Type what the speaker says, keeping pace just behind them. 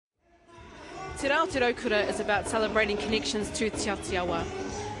Te Raukura is about celebrating connections to Te Atiawa.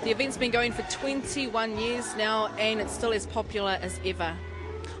 The event's been going for 21 years now and it's still as popular as ever.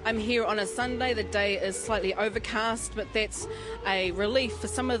 I'm here on a Sunday. The day is slightly overcast, but that's a relief for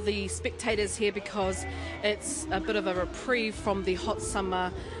some of the spectators here because it's a bit of a reprieve from the hot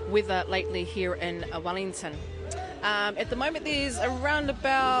summer weather lately here in Wellington. At the moment there's around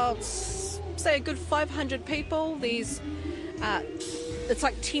about, say, a good 500 people. There's it's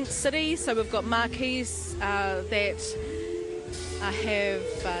like tent city, so we've got marquees that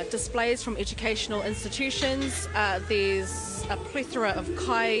have displays from educational institutions. There's a plethora of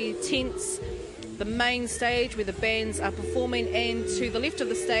kai tents, the main stage where the bands are performing, and to the left of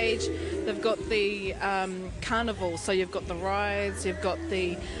the stage they've got the carnival. So you've got the rides, you've got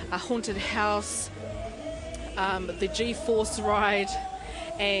the haunted house, the G-Force ride,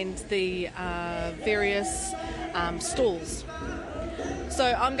 and the various stalls. So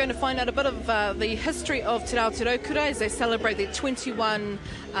I'm going to find out a bit of the history of Te Raukura as they celebrate their 21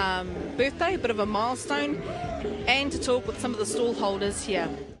 birthday, a bit of a milestone, and to talk with some of the stall holders here.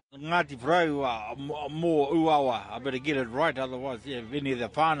 Ngāti Prau, more uawa. I better get it right, otherwise if any of the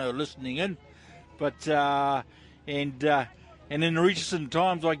whanau listening in. But and in recent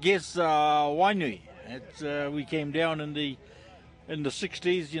times, I guess Wainui. We came down in the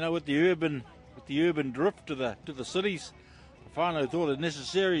 60s, you know, with the urban drift to the cities. Whanau thought it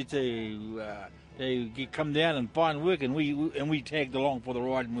necessary to come down and find work, and we tagged along for the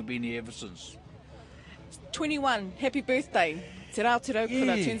ride, and we've been here ever since. 21, happy birthday! Te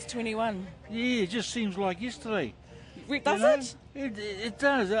Raukura turns 21. Yeah, it just seems like yesterday. Does it? It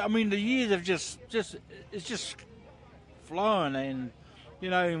does. I mean, the years have it's just flown, and you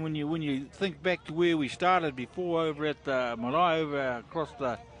know, when you think back to where we started before, over at the marae, over across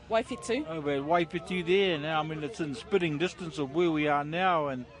the Waipitu. Over at Waipitu there now, I mean, it's in spitting distance of where we are now,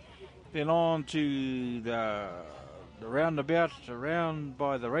 and then on to the roundabout, around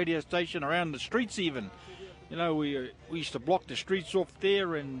by the radio station, around the streets even. You know, we used to block the streets off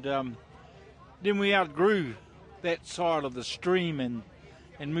there, and then we outgrew that side of the stream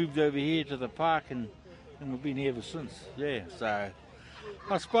and moved over here to the park, and we've been here ever since. Yeah, so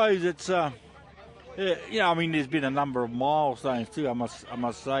I suppose it's... you know, I mean, there's been a number of milestones too, I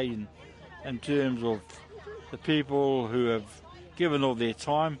must say, in terms of the people who have given all their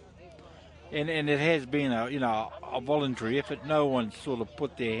time, and it has been a voluntary effort. No one sort of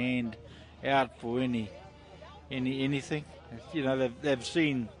put their hand out for anything. You know, they've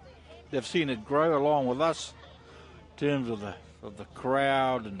seen it grow along with us in terms of the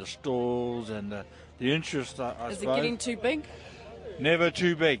crowd and the stalls and the interest. I suppose. Is it getting too big? Never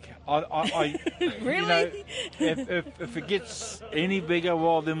too big. I Really? You know, if it gets any bigger,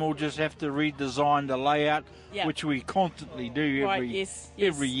 well, then we'll just have to redesign the layout, which we constantly do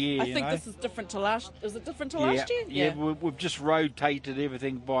every year. I think this is different to last. Is it different to last year? Yeah, we've just rotated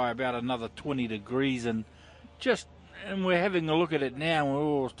everything by about another 20 degrees, and we're having a look at it now. And we're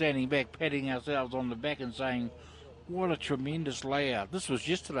all standing back, patting ourselves on the back, and saying, "What a tremendous layout!" This was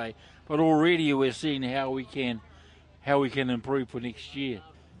yesterday, but already we're seeing how we can improve for next year.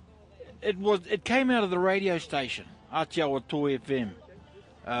 It came out of the radio station, Aotearoa Toi FM,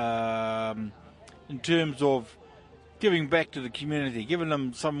 in terms of giving back to the community, giving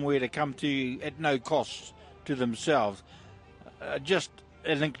them somewhere to come to at no cost to themselves. Just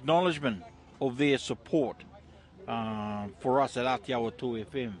an acknowledgement of their support for us at Aotearoa Toi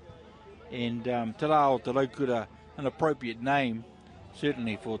FM. And Te Raukura, an appropriate name,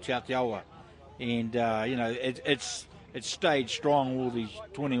 certainly for Te Atiawa. And, you know, it's stayed strong all these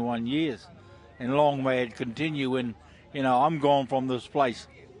 21 years, and long may it continue. And, you know, I'm gone from this place,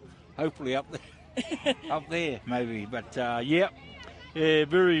 hopefully up there maybe. But,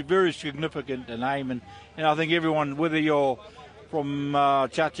 very, very significant a name. And I think everyone, whether you're from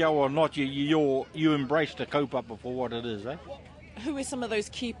Te Atiawa or not, you embrace the kaupapa for what it is, eh? Who were some of those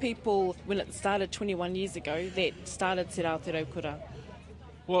key people when it started 21 years ago that started Te Raukura?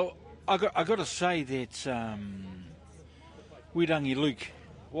 Well, I got to say that Wirangi Luke,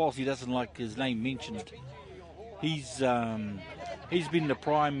 whilst he doesn't like his name mentioned, he's been the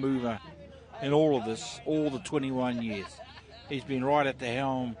prime mover in all of this, all the 21 years. He's been right at the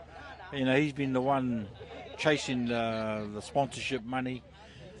helm. You know, he's been the one chasing the sponsorship money,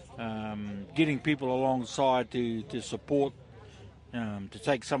 getting people alongside to support, to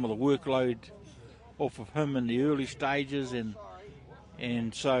take some of the workload off of him in the early stages,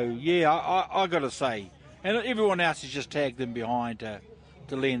 and so yeah, I got to say, and everyone else has just tagged them behind to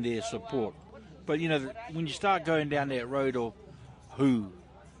lend their support. But you know, when you start going down that road of who,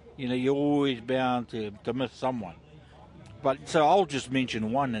 you know, you're always bound to miss someone. But so I'll just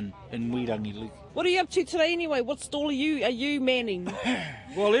mention one in Wirangi. What are you up to today anyway? What stall are you manning?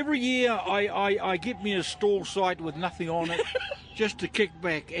 Well, every year I get me a stall site with nothing on it just to kick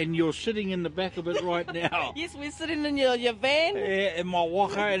back, and you're sitting in the back of it right now. Yes, we're sitting in your van. In my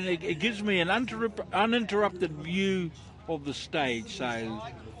waka, and it gives me an uninterrupted view of the stage, so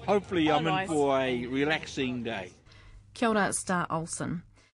hopefully I'm nice. in for a relaxing day. Kia ora, Star Olsen.